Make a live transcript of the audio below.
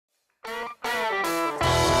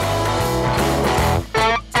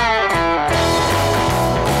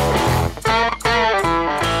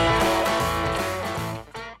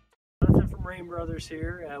plumbers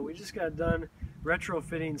here. We just got done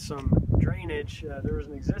retrofitting some drainage. There was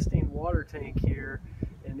an existing water tank here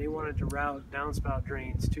and they wanted to route downspout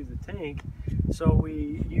drains to the tank. So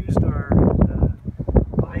we used our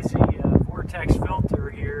Weise vortex filter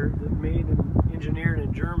here, made and engineered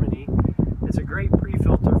in Germany. It's a great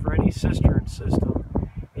pre-filter for any cistern system,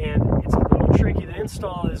 and it's a little tricky. The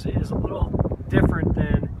install is a little different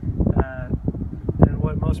than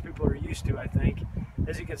what most people are used to, I think.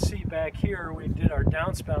 As you can see back here, we did our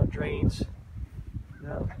downspout drains.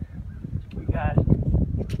 Now, we got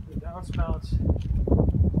the downspouts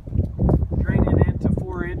draining into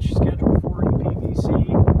 4-inch Schedule 40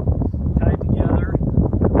 PVC tied together.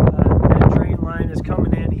 That drain line is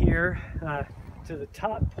coming in here to the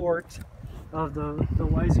top port of the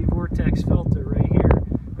Weise vortex filter right here.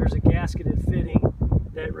 There's a gasketed fitting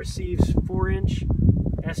that receives 4-inch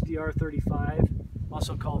SDR35,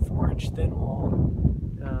 also called 4-inch thin wall.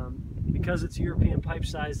 Because it's European pipe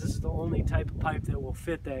size, this is the only type of pipe that will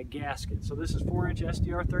fit that gasket. So this is 4-inch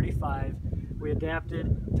SDR35. We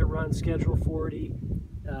adapted to run Schedule 40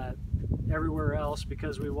 everywhere else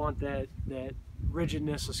because we want that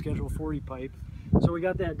rigidness of Schedule 40 pipe. So we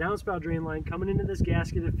got that downspout drain line coming into this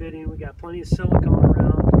gasketed fitting. We got plenty of silicone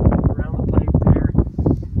around the pipe there.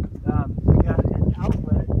 We got an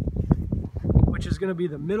outlet, which is going to be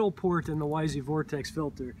the middle port in the Weise vortex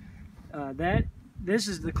filter. This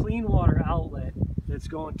is the clean water outlet that's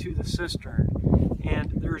going to the cistern,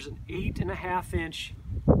 and there's an 8.5-inch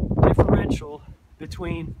differential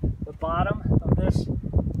between the bottom of this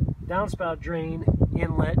downspout drain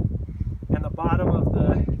inlet and the bottom of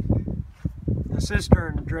the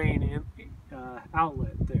cistern drain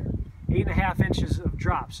outlet there. 8.5 inches of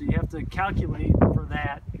drop, so you have to calculate for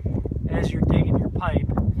that as you're digging your pipe.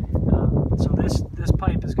 So this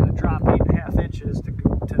pipe is going to drop 8.5 inches to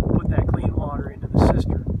put that clean water into the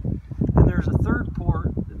cistern. Then there's a third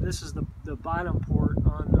port. This is the bottom port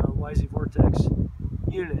on the Weise vortex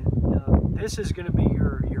unit. This is going to be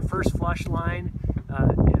your first flush line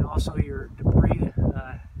and also your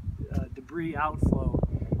debris outflow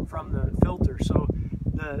from the filter. So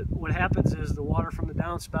what happens is the water from the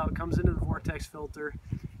downspout comes into the vortex filter.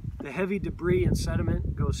 The heavy debris and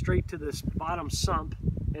sediment goes straight to this bottom sump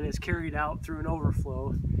and is carried out through an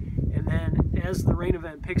overflow. And then as the rain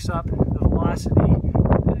event picks up, the velocity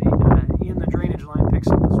in the drainage line picks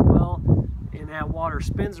up as well, and that water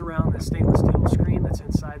spins around the stainless steel screen that's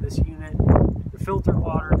inside this unit. The filtered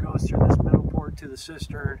water goes through this middle port to the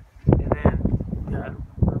cistern, and then the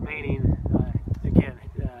remaining, again,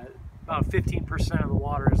 about 15% of the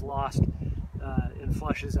water is lost and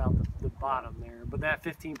flushes out the bottom there. But that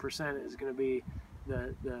 15% is going to be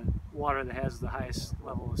the water that has the highest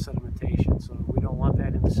level of sedimentation. So we